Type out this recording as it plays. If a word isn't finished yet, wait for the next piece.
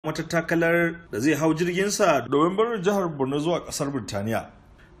Matatakalar da zai hau jirginsa domin barin jihar Borno zuwa kasar Birtaniya.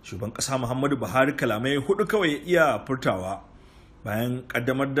 Shugaban kasa Muhammadu Buhari kalamai hudu kawai ya iya furtawa bayan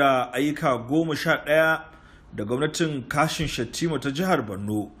kaddamar da ayyuka 11 da gwamnatin Kasashenmu ta jihar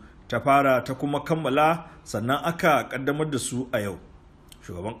Borno ta fara ta kuma kammala sannan aka kaddamar da su a yau.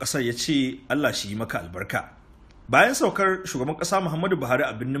 Shugaban kasar ya ce Allah shi yi maka albarka. Bayan saukar shugaban kasa Muhammadu Buhari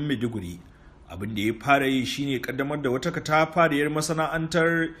a birnin Maiduguri, abin da ya fara yi shine kaddamar da wata katafariyar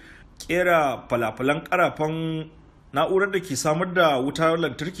masana'antar kera falafalan karafan na'urar da ke samar da wutar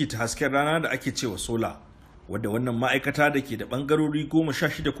lantarki ta hasken rana da ake cewa sola, wadda wannan ma'aikata da ke da bangarori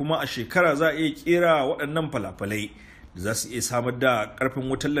 16 kuma a shekara za a iya kera waɗannan falafalai da za su iya samar da karfin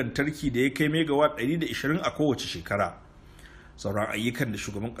wutar lantarki da ya kai megawatt 120 a kowace shekara. Sauran ayyukan da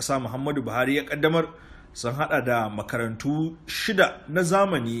shugaban ƙasa Muhammadu Buhari ya kaddamar sun hada da makarantu 6 na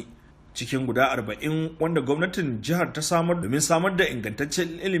zamani cikin guda 40 wanda gwamnatin jihar ta samar domin samar da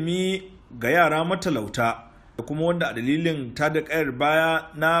ingantaccen ilimi ga yara matalauta, da kuma wanda a dalilin ta da kayar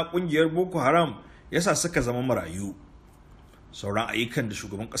baya na kungiyar Boko Haram yasa suka zama marayu. Sauran ayyukan da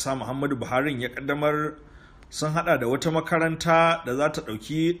shugaban kasa Muhammadu Buhari ya kaddamar sun hada da wata makaranta da za ta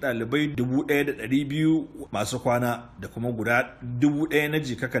dauki dalibai 1,200 masu kwana da kuma guda 1,000 na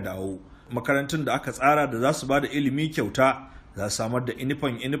jikaka dawo. Makarantun da aka tsara da za su ba da ilimi kyauta za su samar da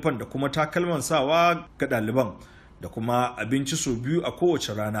inifan da kuma takalman sawa ga ɗaliban da kuma abinci sau 2 a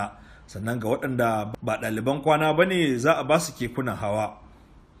kowace rana, sannan ga waɗanda ba ɗaliban kwana ba ne za a ba su kekunan hawa.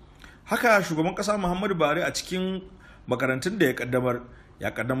 Haka shugaban ƙasa Muhammadu Buhari a cikin makarantun da ya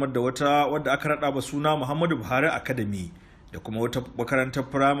kaddamar da wata wadda aka raɗa ba suna Muhammadu Buhari Academy, da kuma wata makarantar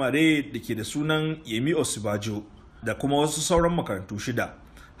firamare da ke da sunan Yemi Osibajo, da kuma wasu sauran makarantu 6.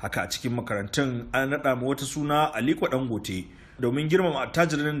 Haka a cikin makarantun an naɗa ma wata suna Aliko Dangote domin girmama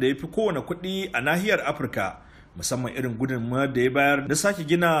attajirin da ya fi kowane kuɗi a nahiyar Afirka, musamman irin gudunmawar da ya bayar da sake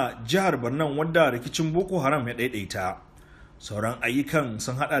gina jihar Borno wanda rikicin Boko Haram ya ɗaiɗaita. Sauran ayyukan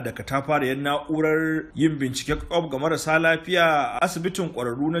sun hada da katafariyar na'urar yin bincike kwakwaf ga marasa lafiya a asibitin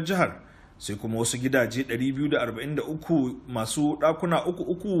ƙwararru na jihar, sai kuma wasu gidaje 243 masu ɗakuna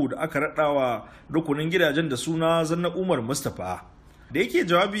 3 da aka raɗawa rukunin gidajen da suna Zanna Umar Mustapha. Da yake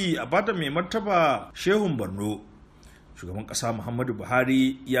jawabi a fatan mai martaba Shehun Borno, shugaban ƙasa Muhammadu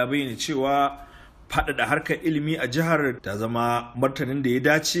Buhari ya bayyana cewa faɗaɗa harkar ilimi a jihar ta zama martanin da ya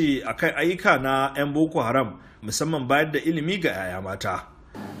dace a kan ayyuka na 'yan Boko Haram, musamman bayar da ilimi ga 'ya'ya mata.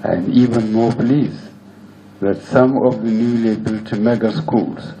 I am even more pleased that some of the newly built mega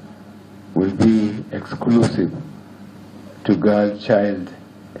schools will be exclusive to girl child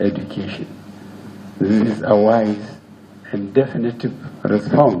education. This is a wise and definitive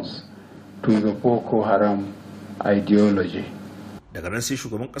response to the Boko Haram ideology. Daga nan sai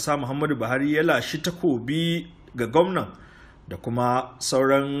shugaban kasa Muhammadu Buhari ya lashi takobi ga gwamnan da kuma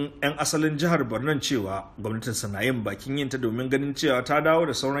sauran 'yan asalin jihar Borno cewa gwamnatin na yin bakin yinta domin ganin cewa ta dawo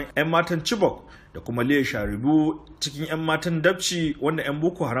da sauran 'yan matan Chibok da kuma Liya Sharibu cikin 'yan matan Dabci wanda 'yan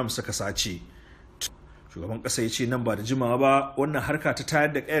Boko Haram suka sace. Shugaban kasa ya ce nan ba da jimawa ba wannan harka ta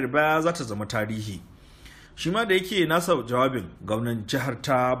tayar da kayar baya za ta zama tarihi. Shi ma da yake nasa jawabin, gwamnan jihar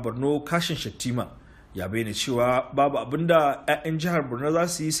ta Borno Kashin Shettima ya bayyana cewa babu abin da 'ya'yan jihar Borno za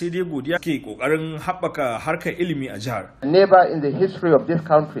su yi sai dai godiya ke kokarin haɓaka harkar ilimi a jihar. Never in the history of this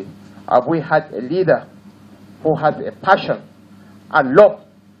country have we had a leader who has a passion and love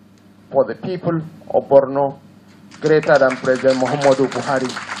for the people of Borno greater than President Muhammadu Buhari.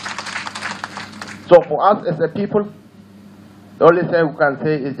 So for us as a people, the only thing we can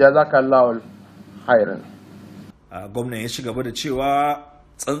say is Jazakallah khairan. Gwamnan ya ci gaba da cewa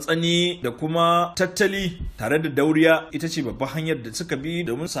tsantsani da kuma tattali tare da dauriya ita ce babban hanyar da suka bi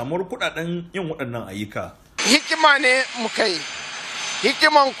domin samuwar kudaden yin waɗannan ayyuka. Hikima ne muka yi,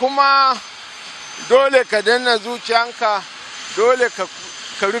 hikiman kuma dole ka danna zuciyanka, dole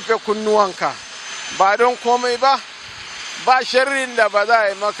ka rufe kunnuwanka, ba don komai ba sharrin da ba za a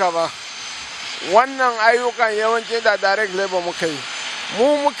yi maka ba. Wannan ayyukan yawanci da direct labor muka yi,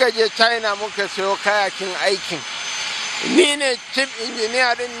 mu muka je China muka sayo kayakin aikin. Ni ne chief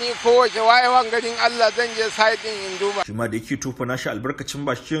engineer din, ni kowace wayewan garin Allah zan je site din in duba. Shi ma da yake tofa nashi albarkacin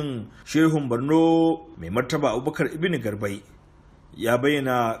bakin Shehun Borno mai martaba Abubakar Ibn Garbai ya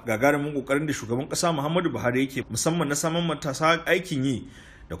bayyana gagarumin kokarin da shugaban kasa Muhammadu Buhari yake musamman na samun matasa aikin yi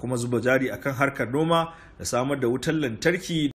da kuma zuba jari akan harkar noma da samar da wutar lantarki.